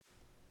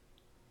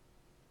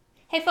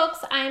Hey folks,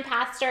 I'm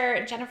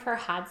Pastor Jennifer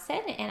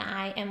Hodson and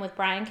I am with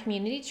Bryan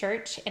Community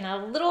Church in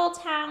a little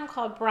town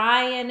called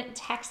Bryan,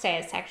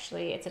 Texas.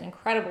 Actually, it's an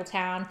incredible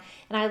town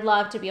and I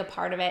love to be a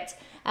part of it.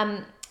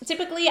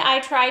 Typically, I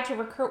try to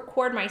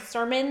record my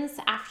sermons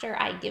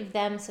after I give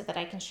them so that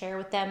I can share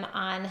with them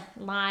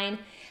online.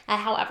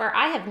 However,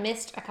 I have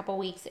missed a couple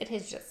weeks. It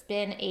has just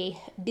been a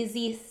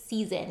busy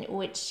season,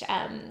 which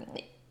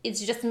it's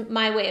just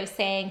my way of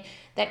saying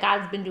that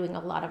God's been doing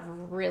a lot of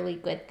really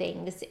good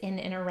things in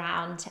and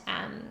around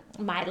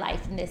my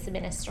life in this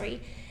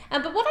ministry.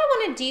 But what I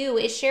want to do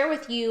is share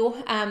with you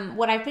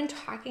what I've been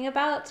talking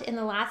about in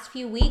the last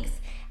few weeks.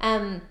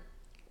 I've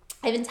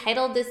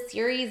entitled this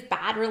series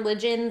Bad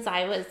Religions.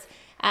 I was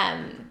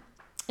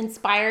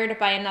inspired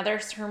by another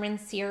sermon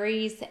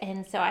series.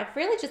 And so I've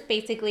really just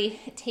basically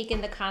taken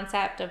the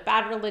concept of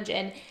bad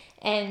religion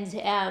and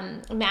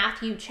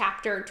Matthew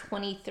chapter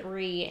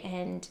 23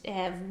 and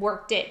have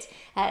worked it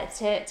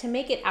to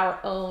make it our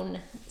own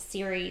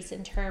series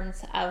in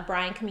terms of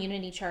Bryan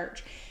Community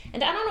Church.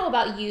 And I don't know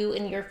about you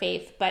and your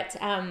faith, but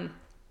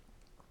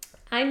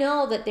I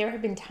know that there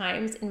have been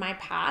times in my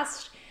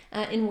past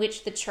in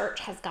which the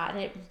church has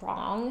gotten it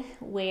wrong,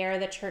 where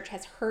the church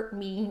has hurt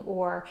me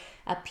or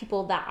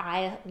people that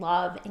I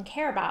love and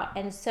care about.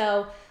 And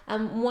so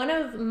one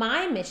of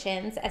my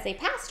missions as a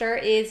pastor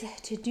is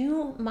to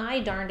do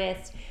my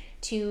darndest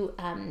to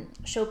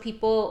show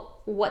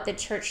people what the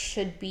church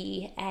should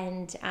be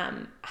and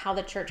how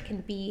the church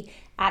can be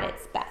at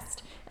its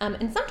best.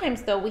 And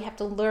sometimes, though, we have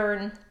to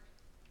learn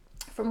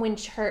from when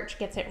church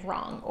gets it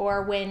wrong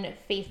or when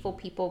faithful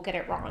people get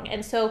it wrong.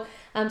 And so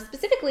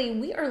specifically,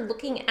 we are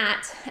looking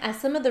at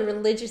some of the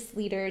religious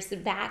leaders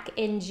back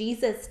in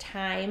Jesus'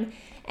 time,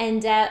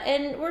 and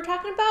we're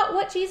talking about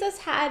what Jesus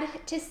had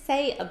to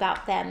say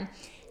about them.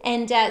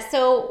 And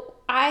so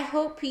I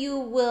hope you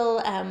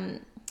will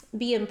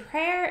be in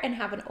prayer and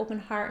have an open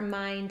heart and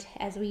mind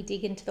as we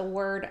dig into the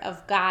Word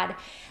of God.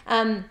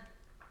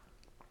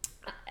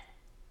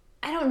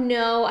 I don't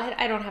know,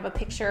 I don't have a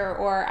picture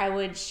or I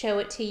would show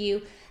it to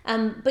you,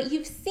 but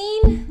you've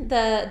seen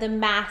the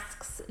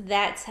masks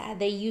that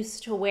they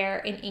used to wear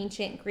in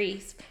ancient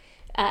Greece,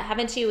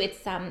 haven't you?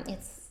 It's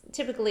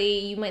typically,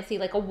 you might see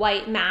like a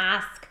white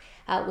mask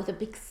with a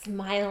big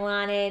smile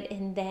on it,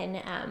 and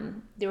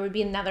then there would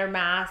be another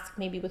mask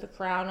maybe with a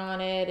frown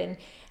on it, and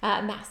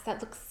a mask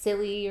that looks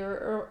silly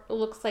or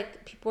looks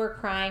like people are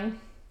crying.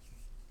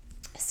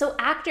 So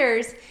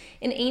actors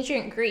in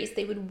ancient Greece,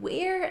 they would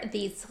wear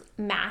these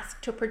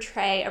masks to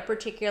portray a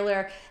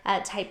particular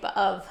type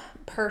of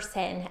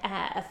person,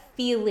 a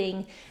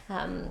feeling.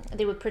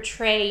 They would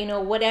portray,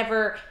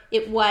 whatever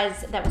it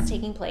was that was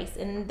taking place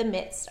in the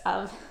midst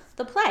of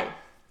the play.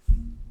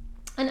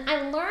 And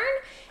I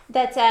learned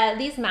that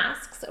these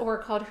masks were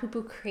called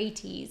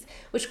hypocrates,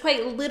 which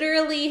quite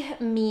literally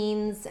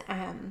means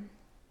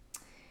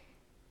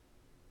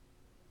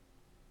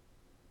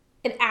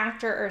an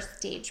actor or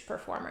stage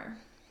performer,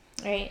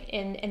 right?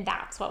 And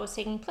that's what was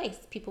taking place.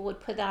 People would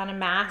put on a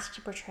mask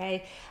to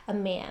portray a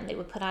man. They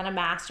would put on a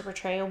mask to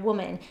portray a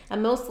woman.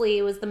 And mostly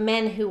it was the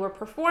men who were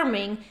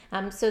performing,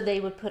 so they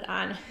would put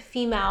on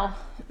female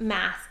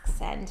masks.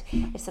 And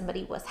if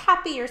somebody was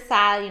happy or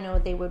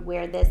sad, they would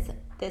wear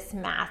this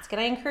mask.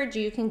 And I encourage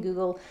you can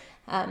Google,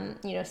 some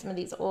of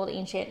these old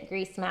ancient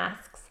Greece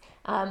masks.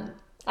 I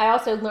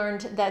also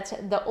learned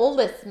that the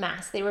oldest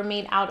masks, they were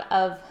made out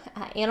of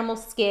animal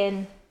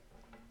skin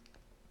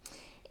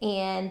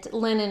and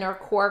linen or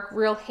cork,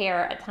 real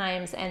hair at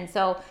times. And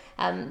so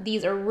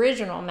these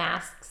original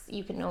masks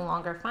you can no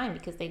longer find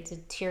because they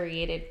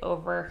deteriorated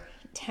over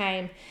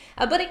time.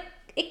 But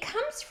it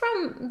comes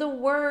from the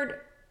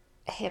word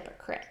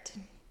hypocrite.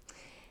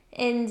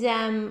 And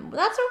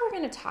that's what we're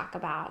going to talk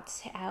about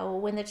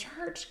when the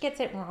church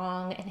gets it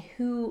wrong and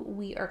who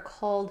we are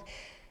called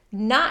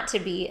not to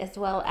be, as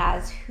well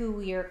as who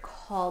we are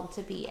called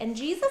to be. And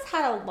Jesus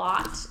had a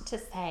lot to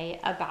say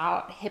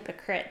about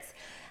hypocrites.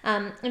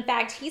 In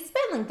fact, he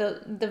spent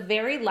the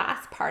very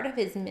last part of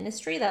his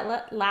ministry,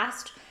 that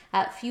last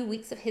few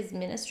weeks of his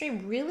ministry,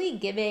 really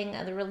giving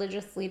the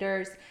religious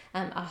leaders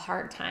a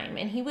hard time.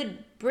 And he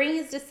would bring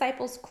his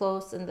disciples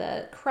close and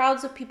the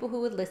crowds of people who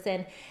would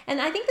listen.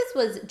 And I think this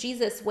was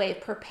Jesus' way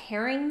of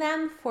preparing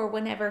them for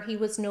whenever he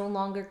was no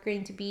longer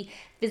going to be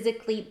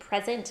physically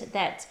present,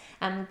 that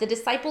the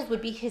disciples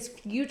would be his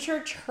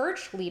future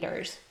church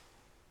leaders.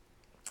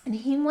 And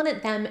he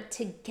wanted them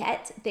to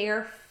get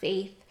their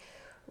faith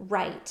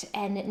right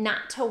and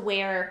not to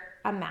wear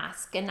a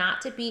mask and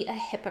not to be a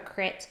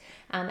hypocrite,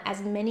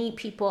 as many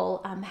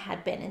people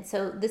had been. And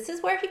so this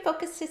is where he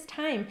focused his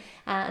time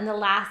in the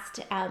last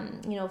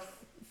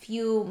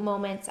few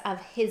moments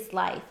of his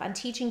life, on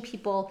teaching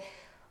people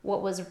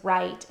what was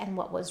right and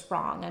what was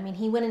wrong. I mean,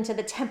 he went into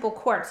the temple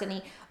courts and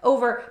he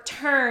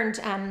overturned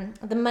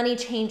the money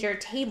changer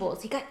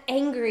tables. He got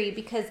angry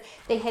because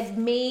they had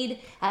made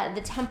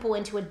the temple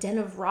into a den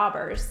of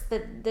robbers.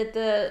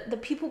 The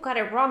people got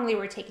it wrong. They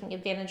were taking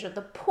advantage of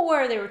the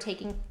poor. They were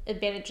taking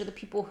advantage of the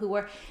people who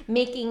were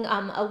making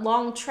a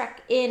long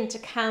trek in to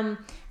come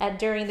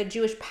during the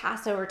Jewish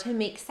Passover to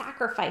make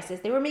sacrifices.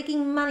 They were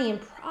making money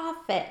and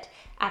profit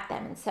at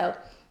them. And so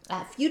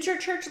future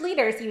church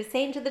leaders, he was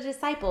saying to the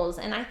disciples,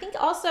 and I think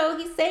also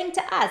he's saying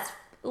to us,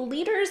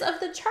 leaders of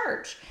the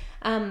church,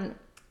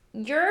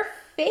 your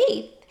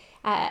faith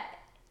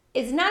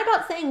is not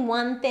about saying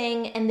one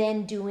thing and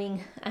then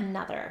doing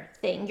another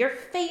thing. Your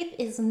faith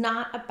is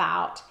not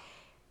about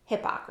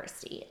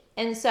hypocrisy.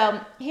 And so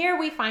here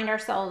we find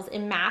ourselves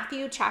in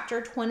Matthew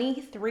chapter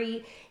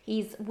 23.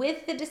 He's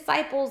with the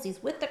disciples,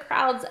 he's with the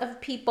crowds of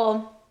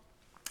people.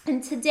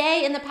 And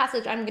today in the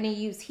passage I'm going to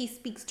use, he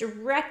speaks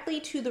directly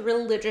to the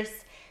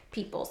religious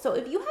people. So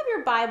if you have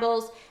your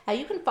Bibles,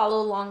 you can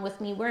follow along with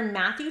me. We're in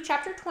Matthew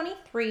chapter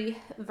 23,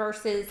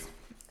 verses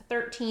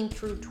 13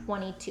 through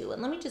 22.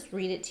 And let me just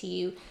read it to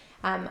you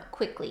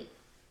quickly.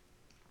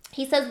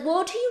 He says,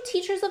 "Woe to you,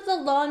 teachers of the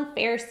law and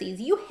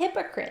Pharisees, you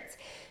hypocrites!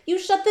 You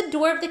shut the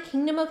door of the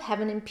kingdom of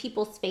heaven in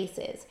people's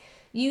faces.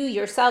 You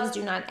yourselves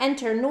do not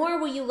enter, nor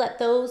will you let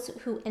those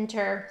who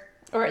enter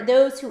who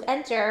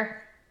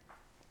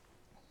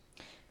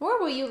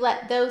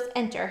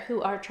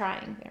are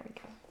trying." There we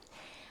go.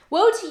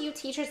 "Woe to you,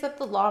 teachers of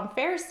the law and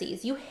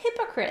Pharisees, you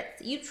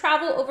hypocrites! You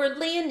travel over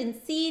land and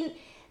sea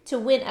to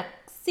win a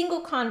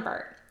single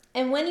convert.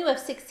 And when you have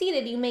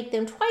succeeded, you make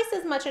them twice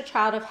as much a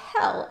child of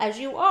hell as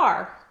you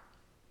are.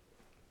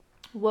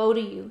 Woe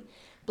to you,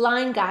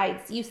 blind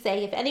guides! You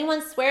say, if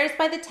anyone swears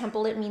by the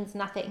temple, it means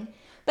nothing.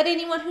 But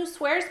anyone who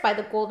swears by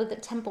the gold of the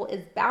temple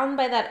is bound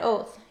by that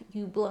oath.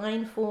 You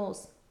blind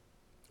fools!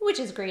 Which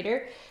is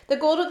greater, the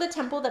gold of the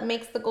temple that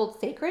makes the gold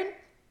sacred?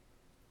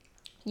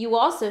 You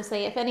also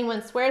say, if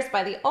anyone swears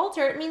by the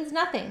altar, it means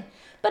nothing.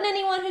 But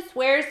anyone who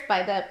swears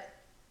by the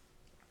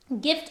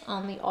gift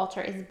on the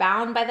altar is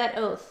bound by that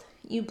oath.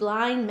 You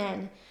blind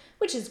men!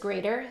 Which is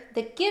greater,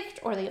 the gift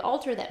or the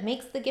altar that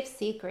makes the gift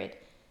sacred?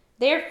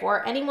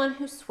 Therefore, anyone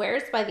who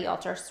swears by the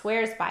altar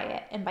swears by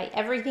it and by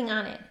everything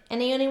on it.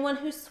 And anyone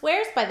who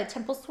swears by the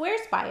temple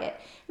swears by it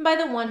and by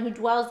the one who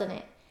dwells in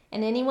it.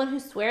 And anyone who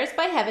swears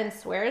by heaven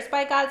swears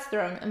by God's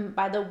throne and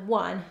by the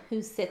one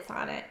who sits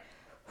on it."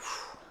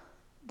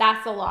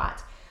 That's a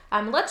lot.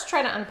 Let's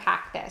try to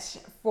unpack this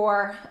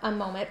for a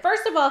moment.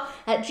 First of all,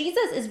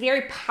 Jesus is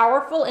very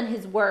powerful in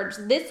his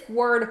words. This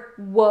word,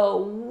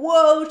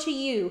 woe to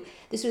you.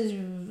 This was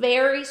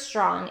very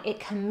strong.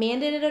 It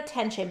commanded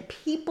attention.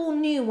 People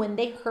knew when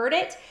they heard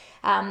it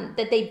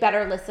that they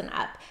better listen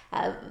up.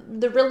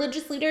 The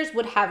religious leaders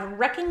would have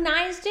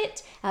recognized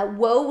it.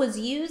 Woe was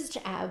used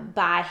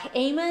by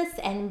Amos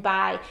and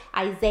by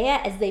Isaiah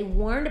as they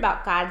warned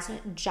about God's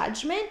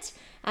judgment.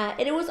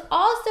 And it was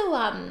also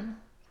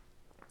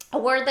a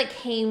word that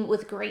came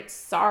with great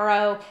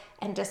sorrow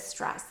and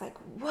distress. Like,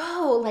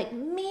 whoa, like,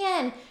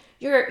 man,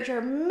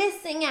 you're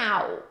missing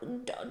out.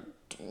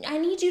 I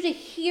need you to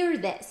hear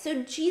this.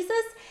 So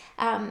Jesus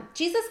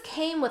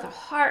came with a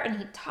heart, and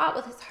he taught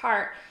with his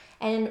heart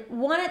and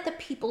wanted the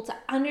people to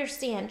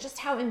understand just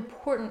how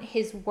important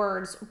his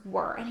words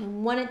were, and he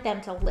wanted them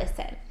to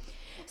listen.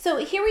 So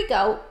here we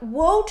go.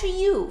 "Woe to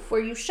you, for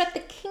you shut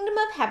the kingdom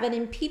of heaven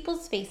in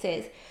people's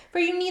faces, for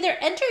you neither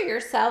enter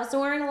yourselves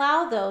nor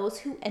allow those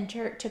who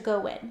enter to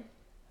go in."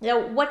 Now,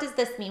 what does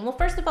this mean? Well,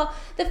 first of all,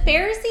 the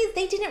Pharisees,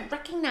 they didn't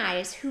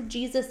recognize who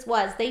Jesus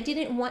was. They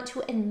didn't want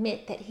to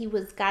admit that he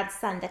was God's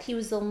son, that he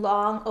was the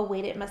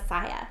long-awaited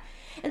Messiah.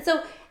 And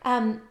so,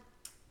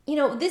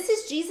 this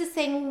is Jesus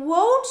saying,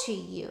 woe to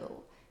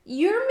you.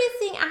 You're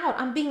missing out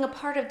on being a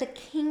part of the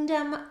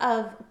kingdom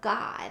of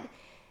God.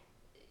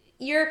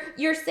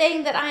 You're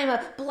saying that I'm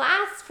a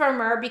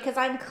blasphemer because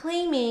I'm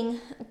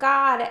claiming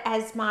God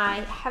as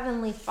my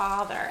heavenly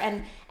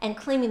Father and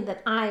claiming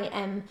that I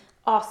am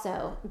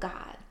also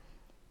God.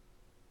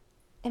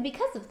 And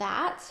because of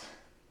that,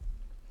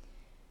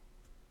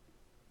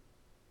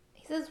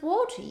 he says,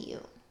 woe to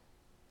you.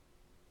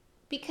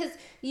 Because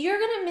you're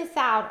going to miss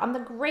out on the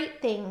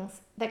great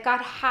things that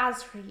God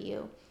has for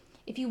you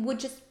if you would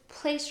just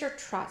place your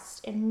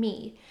trust in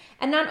me.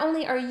 And not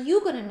only are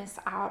you going to miss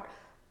out,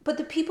 but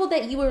the people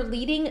that you are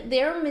leading,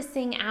 they're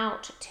missing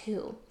out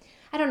too.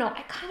 I don't know,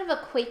 I kind of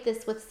equate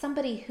this with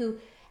somebody who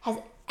has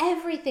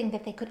everything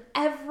that they could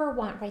ever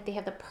want, right? They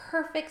have the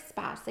perfect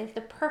spouse, they have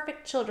the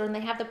perfect children, they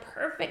have the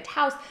perfect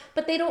house,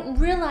 but they don't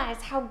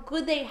realize how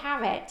good they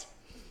have it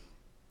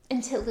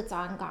until it's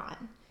all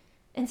gone.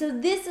 And so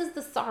this is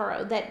the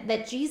sorrow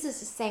that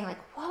Jesus is saying,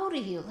 like, woe to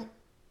you. Like,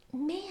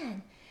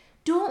 man,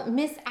 don't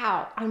miss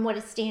out on what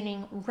is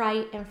standing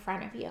right in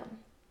front of you.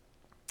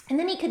 And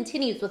then he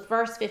continues with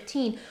verse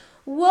 15.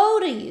 Woe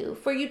to you,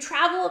 for you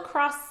travel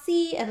across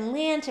sea and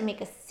land to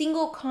make a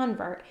single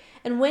convert.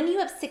 And when you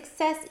have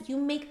success, you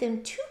make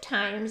them 2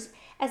 times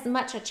as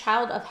much a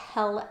child of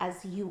hell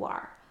as you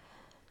are.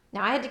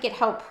 Now, I had to get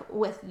help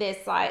with this.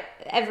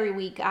 Every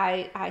week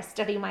I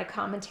study my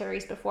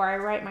commentaries before I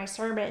write my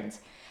sermons.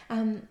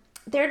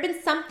 There had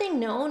been something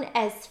known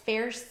as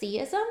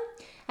Phariseeism.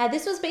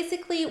 This was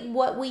basically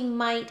what we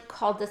might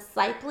call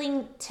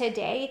discipling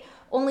today,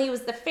 only it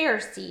was the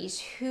Pharisees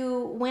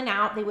who went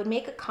out, they would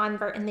make a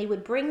convert, and they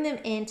would bring them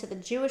into the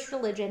Jewish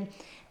religion,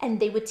 and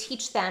they would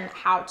teach them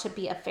how to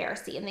be a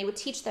Pharisee, and they would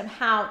teach them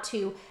how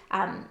to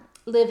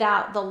live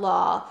out the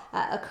law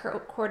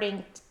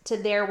according to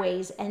their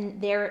ways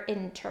and their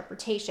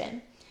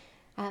interpretation.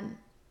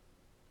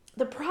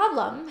 The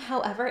problem,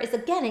 however, is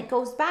again, it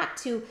goes back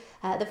to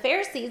the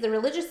Pharisees, the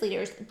religious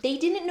leaders. They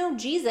didn't know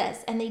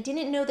Jesus and they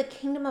didn't know the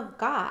kingdom of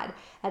God.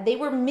 They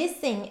were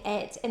missing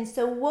it. And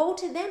so woe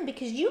to them,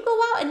 because you go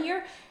out and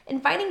you're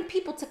inviting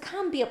people to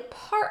come be a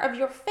part of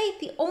your faith.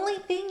 The only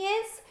thing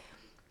is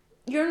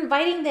you're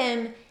inviting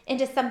them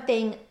into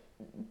something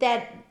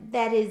that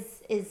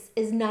is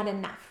not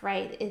enough,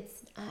 right?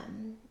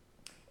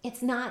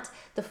 It's not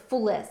the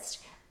fullest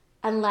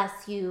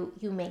unless you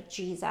make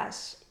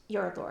Jesus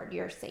your Lord,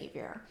 your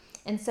Savior.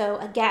 And so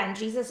again,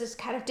 Jesus is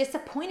kind of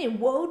disappointed.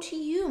 Woe to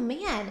you,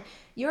 man.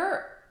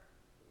 You're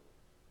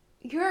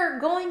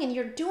going and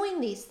you're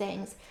doing these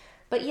things,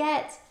 but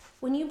yet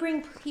when you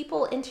bring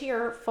people into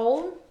your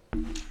fold,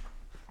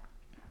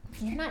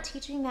 you're not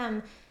teaching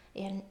them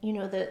and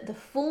the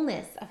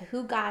fullness of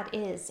who God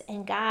is,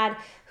 and God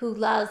who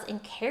loves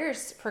and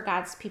cares for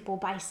God's people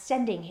by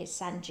sending his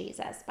son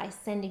Jesus, by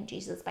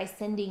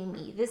sending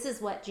me. This is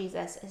what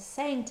Jesus is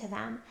saying to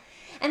them.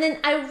 And then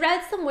I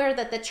read somewhere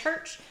that the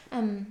church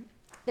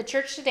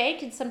today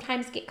can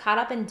sometimes get caught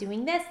up in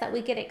doing this, that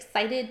we get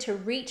excited to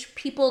reach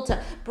people,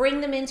 to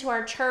bring them into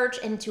our church,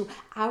 into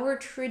our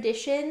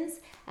traditions,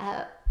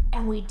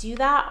 and we do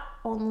that,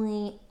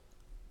 only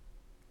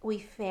we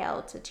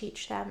fail to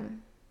teach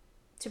them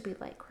to be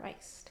like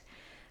Christ.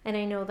 And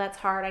I know that's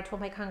hard. I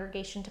told my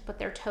congregation to put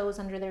their toes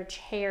under their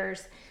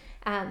chairs.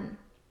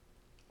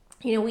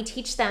 We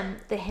teach them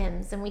the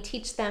hymns, and we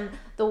teach them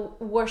the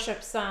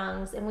worship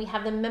songs, and we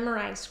have them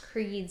memorize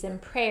creeds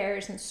and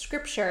prayers and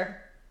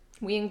scripture.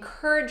 We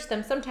encourage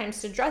them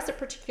sometimes to dress a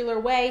particular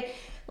way.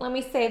 Let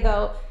me say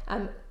though,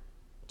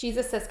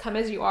 Jesus says, come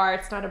as you are.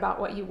 It's not about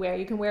what you wear.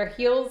 You can wear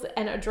heels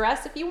and a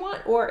dress if you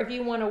want, or if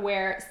you want to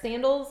wear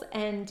sandals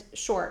and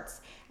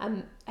shorts.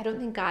 I don't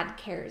think God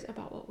cares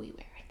about what we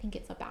wear. I think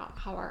it's about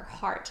our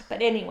heart.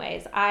 But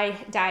anyways, I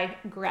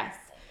digress.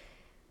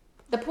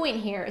 The point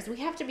here is we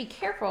have to be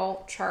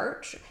careful,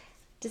 church,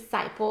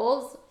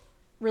 disciples,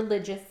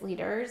 religious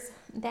leaders,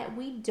 that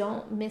we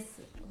don't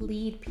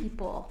mislead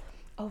people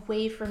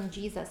away from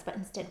Jesus, but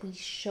instead we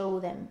show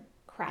them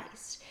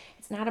Christ.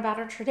 It's not about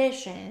our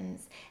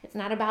traditions. It's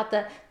not about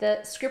the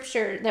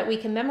scripture that we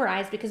can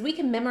memorize, because we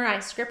can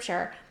memorize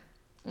scripture,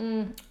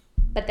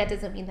 but that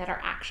doesn't mean that our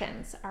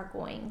actions are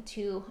going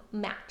to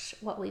match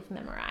what we've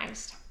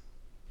memorized.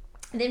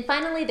 And then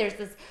finally, there's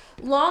this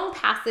long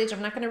passage.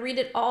 I'm not going to read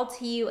it all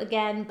to you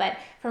again, but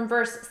from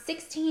verse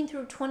 16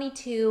 through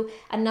 22,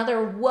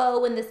 another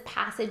woe in this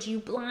passage, you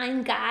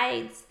blind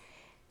guides.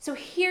 So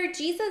here,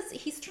 Jesus,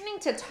 he's turning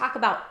to talk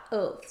about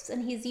oaths,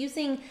 and he's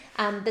using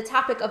the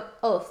topic of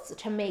oaths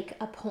to make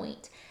a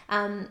point.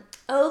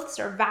 Oaths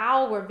or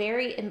vows were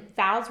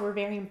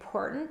very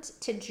important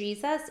to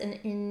Jesus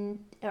and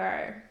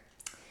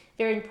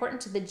very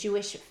important to the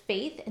Jewish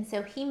faith. And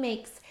so he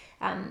makes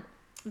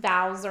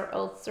vows or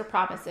oaths or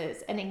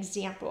promises an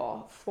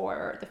example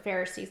for the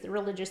Pharisees, the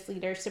religious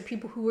leaders, so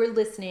people who were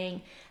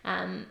listening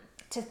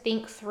to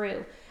think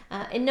through.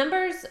 In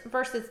Numbers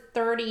chapter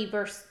 30,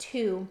 verse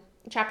 2,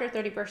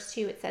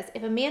 it says,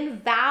 if a man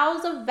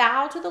vows a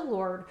vow to the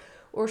Lord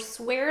or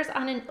swears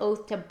on an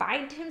oath to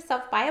bind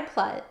himself by a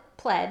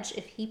pledge,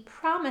 if he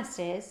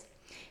promises,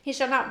 he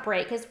shall not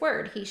break his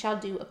word. He shall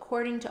do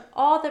according to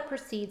all that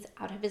proceeds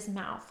out of his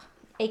mouth.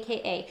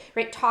 AKA,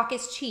 right? Talk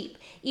is cheap.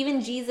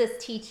 Even Jesus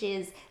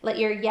teaches, let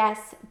your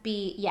yes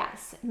be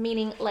yes,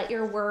 meaning let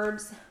your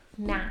words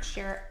match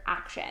your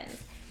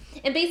actions.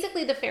 And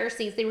basically the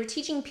Pharisees, they were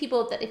teaching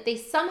people that if they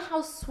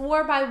somehow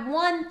swore by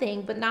one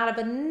thing but not of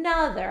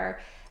another,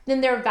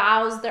 then their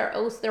vows, their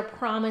oaths, their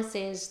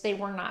promises, they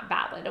were not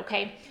valid,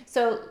 okay?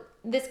 So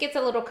this gets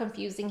a little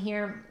confusing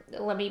here.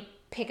 Let me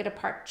pick it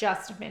apart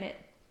just a minute.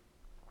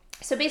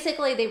 So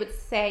basically they would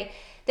say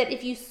that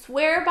if you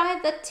swear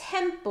by the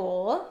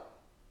temple,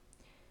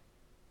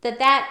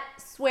 that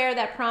swear,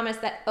 that promise,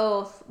 that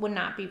oath would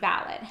not be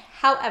valid.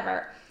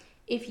 However,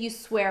 if you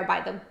swear by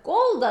the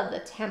gold of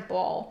the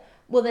temple,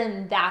 well,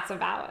 then that's a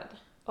valid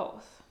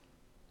oath.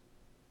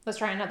 Let's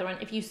try another one.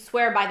 If you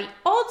swear by the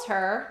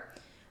altar,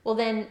 well,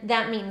 then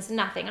that means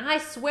nothing. I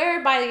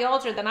swear by the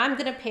altar that I'm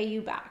going to pay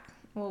you back.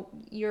 Well,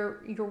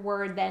 your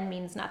word then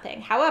means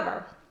nothing.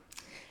 However,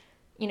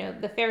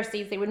 the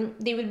Pharisees, they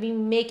would be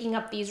making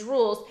up these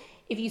rules.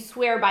 If you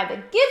swear by the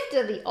gift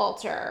of the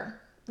altar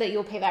that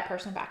you'll pay that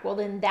person back, well,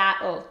 then that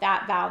oath,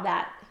 that vow,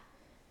 that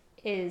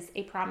is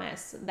a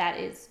promise that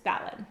is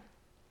valid.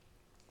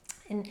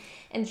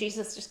 And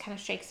Jesus just kind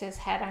of shakes his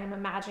head. I'm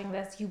imagining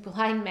this, you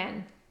blind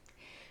men.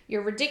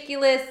 You're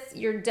ridiculous,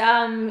 you're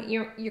dumb,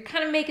 you're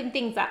kind of making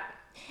things up.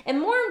 And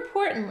more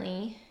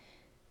importantly,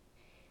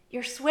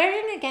 you're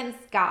swearing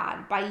against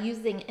God by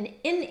using an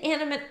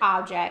inanimate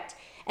object,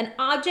 an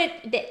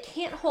object that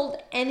can't hold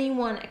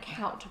anyone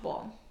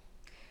accountable.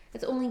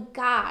 It's only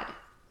God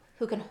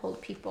who can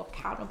hold people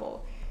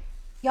accountable.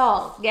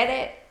 Y'all, get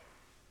it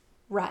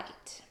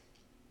right.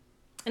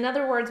 In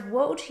other words,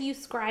 woe to you,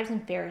 scribes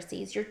and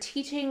Pharisees. Your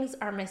teachings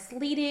are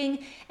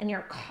misleading and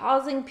you're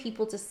causing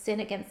people to sin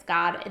against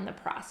God in the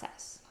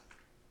process.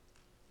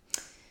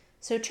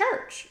 So,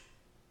 church,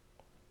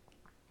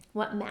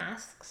 what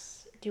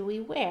masks do we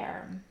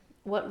wear?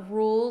 What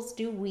rules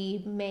do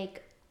we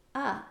make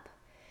up?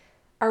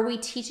 Are we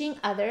teaching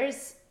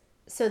others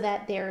so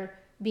that they're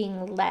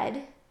being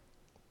led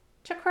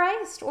to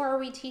Christ, or are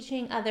we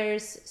teaching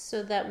others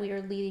so that we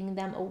are leading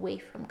them away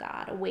from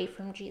God, away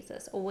from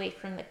Jesus, away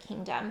from the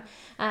kingdom?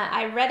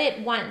 I read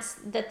it once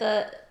that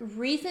the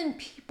reason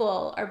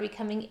people are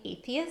becoming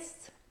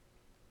atheists,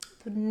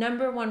 the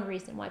number one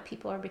reason why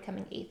people are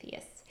becoming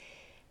atheists,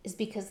 is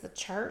because the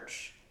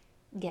church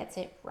gets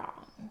it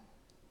wrong.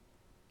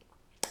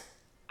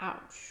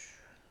 Ouch.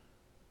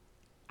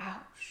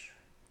 Ouch.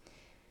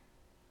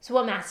 So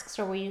what masks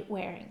are we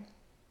wearing?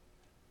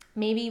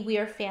 Maybe we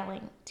are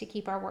failing to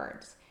keep our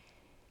words.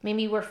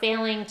 Maybe we're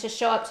failing to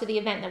show up to the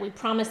event that we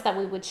promised that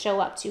we would show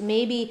up to.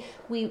 Maybe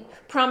we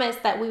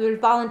promised that we would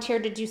volunteer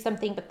to do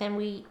something, but then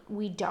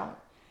we don't.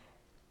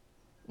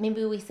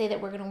 Maybe we say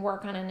that we're going to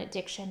work on an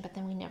addiction, but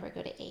then we never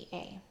go to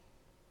AA.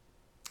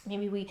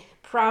 Maybe we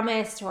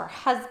promise to our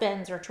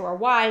husbands or to our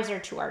wives or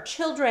to our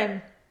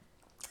children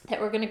that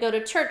we're going to go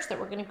to church, that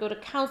we're going to go to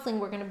counseling,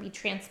 we're going to be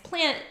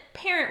transplant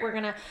parent, we're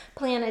going to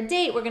plan a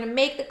date, we're going to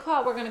make the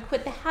call, we're going to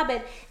quit the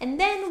habit, and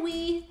then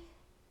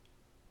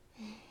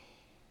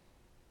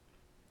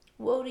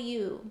woe to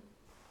you.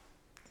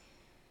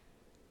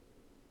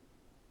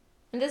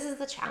 And this is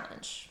the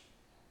challenge.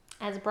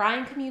 As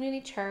Bryan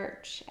Community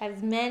Church,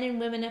 as men and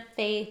women of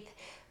faith,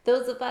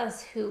 those of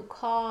us who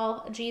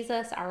call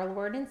Jesus our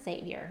Lord and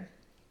Savior,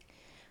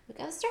 we've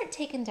got to start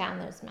taking down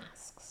those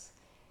masks.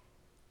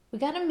 We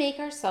got to make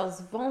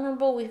ourselves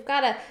vulnerable. We've got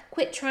to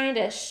quit trying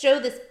to show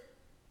this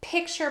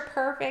picture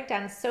perfect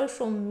on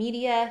social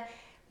media.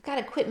 We've got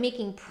to quit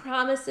making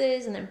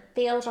promises and then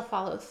fail to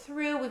follow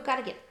through. We've got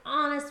to get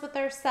honest with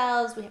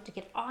ourselves. We have to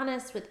get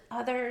honest with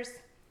others.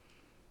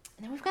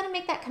 And then we've got to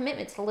make that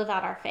commitment to live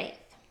out our faith.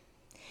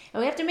 And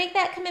we have to make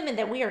that commitment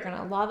that we are going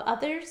to love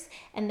others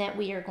and that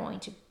we are going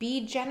to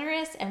be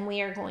generous and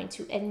we are going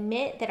to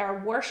admit that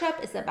our worship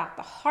is about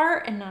the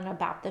heart and not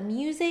about the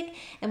music.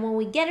 And when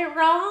we get it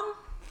wrong,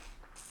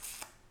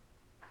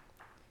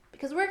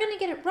 because we're going to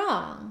get it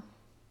wrong.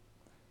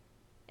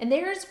 And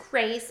there's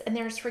grace and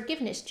there's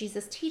forgiveness.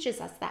 Jesus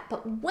teaches us that.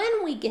 But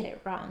when we get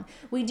it wrong,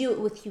 we do it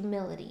with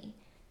humility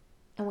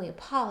and we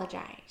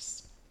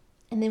apologize.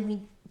 And then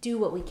we do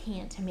what we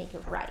can to make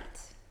it right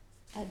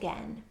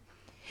again.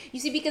 You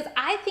see, because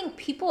I think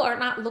people are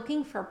not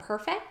looking for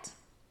perfect.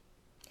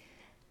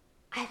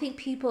 I think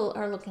people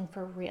are looking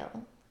for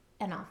real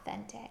and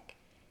authentic.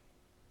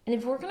 And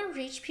if we're going to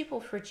reach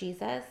people for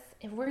Jesus,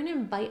 if we're going to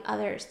invite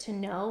others to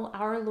know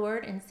our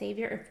Lord and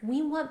Savior, if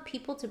we want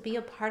people to be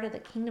a part of the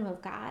kingdom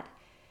of God,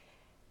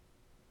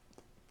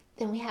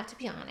 then we have to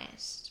be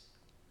honest.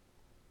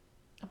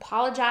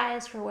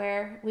 Apologize for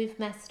where we've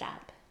messed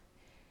up,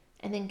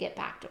 and then get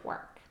back to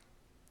work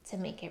to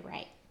make it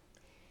right.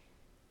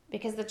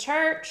 Because the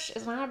church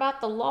is not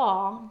about the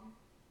law.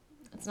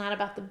 It's not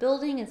about the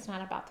building. It's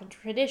not about the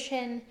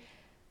tradition.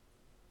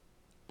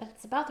 But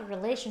it's about the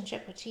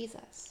relationship with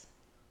Jesus.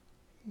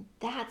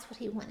 That's what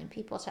he wanted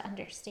people to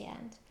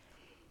understand.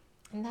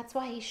 And that's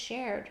why he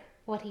shared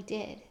what he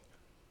did.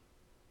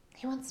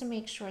 He wants to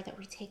make sure that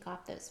we take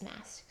off those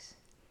masks.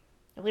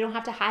 And we don't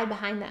have to hide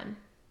behind them.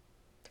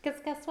 Because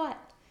guess what?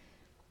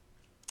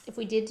 If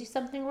we did do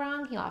something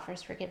wrong, he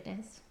offers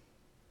forgiveness.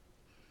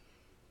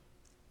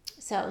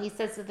 So he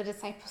says to the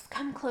disciples,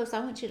 come close, I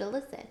want you to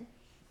listen.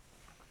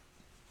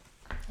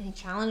 And he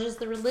challenges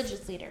the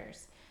religious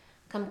leaders.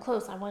 Come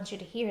close, I want you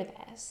to hear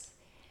this.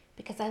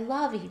 Because I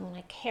love you and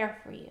I care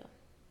for you.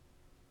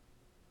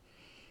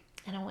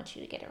 And I want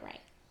you to get it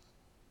right.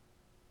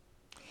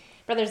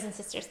 Brothers and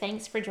sisters,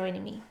 thanks for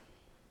joining me.